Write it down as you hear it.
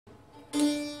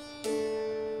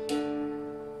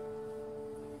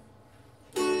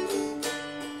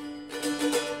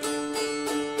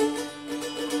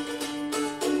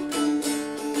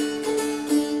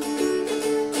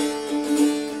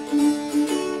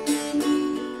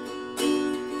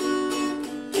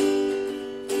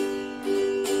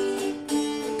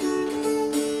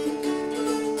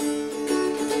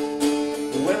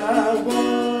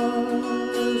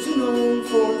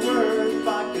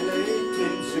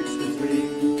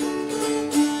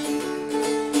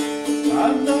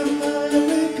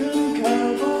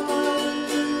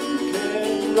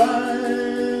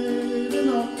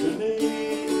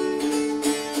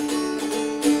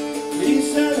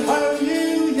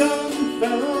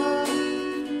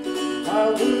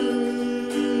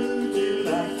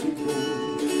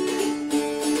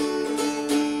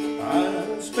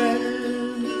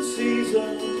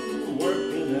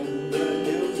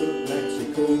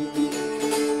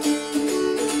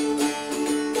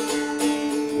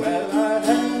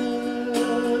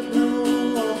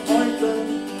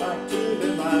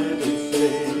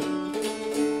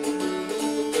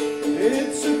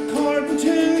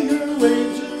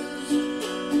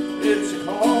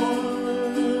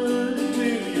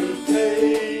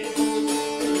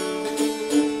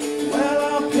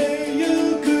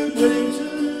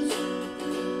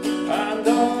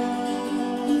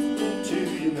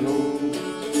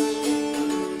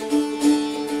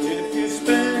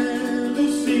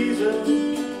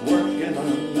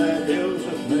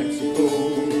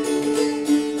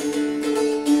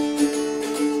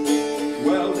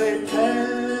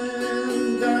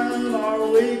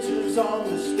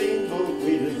steamboat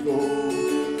we did go,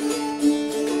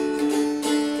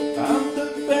 and the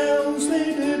bells they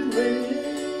did ring,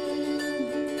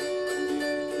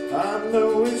 and the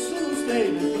whistles they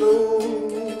did blow.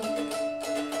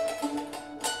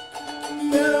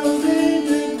 Bells they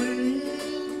did ring,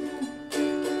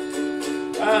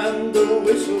 and the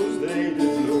whistles they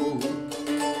did blow.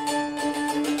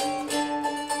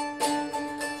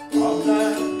 On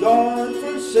that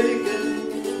God-forsaken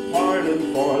pardon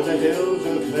for the hills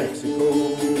of Mexico,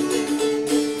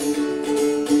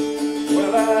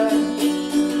 well, I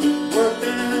worked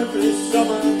every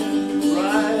summer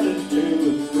riding to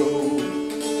and fro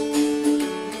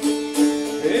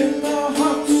in the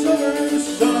hot summer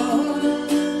sun,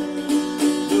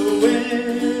 the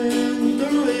wind, the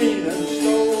rain and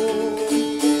snow.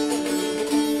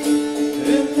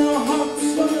 In the hot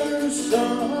summer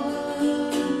sun,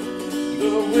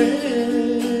 the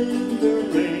wind, the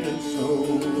rain and snow.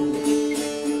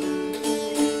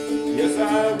 Yes, I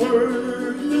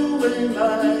worked away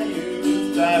my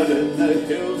youth out in the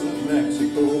hills of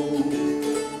Mexico.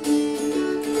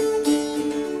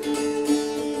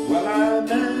 Well, I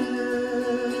met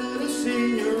a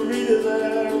senorita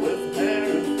there with hair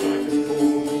and black and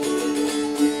gold,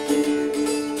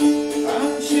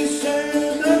 and she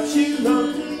said that she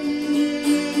loved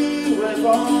me with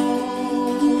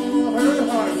all her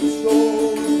heart and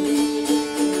soul.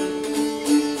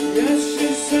 Yes, she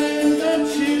said that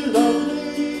she loved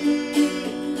me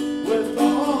with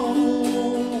all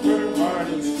her heart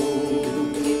and soul.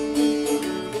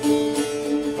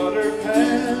 But her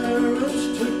parents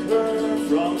took her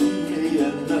from me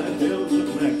in the hills of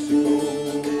Mexico.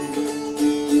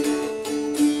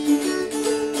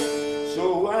 So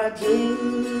I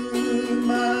drew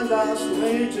my last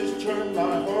wages, turned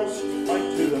my horse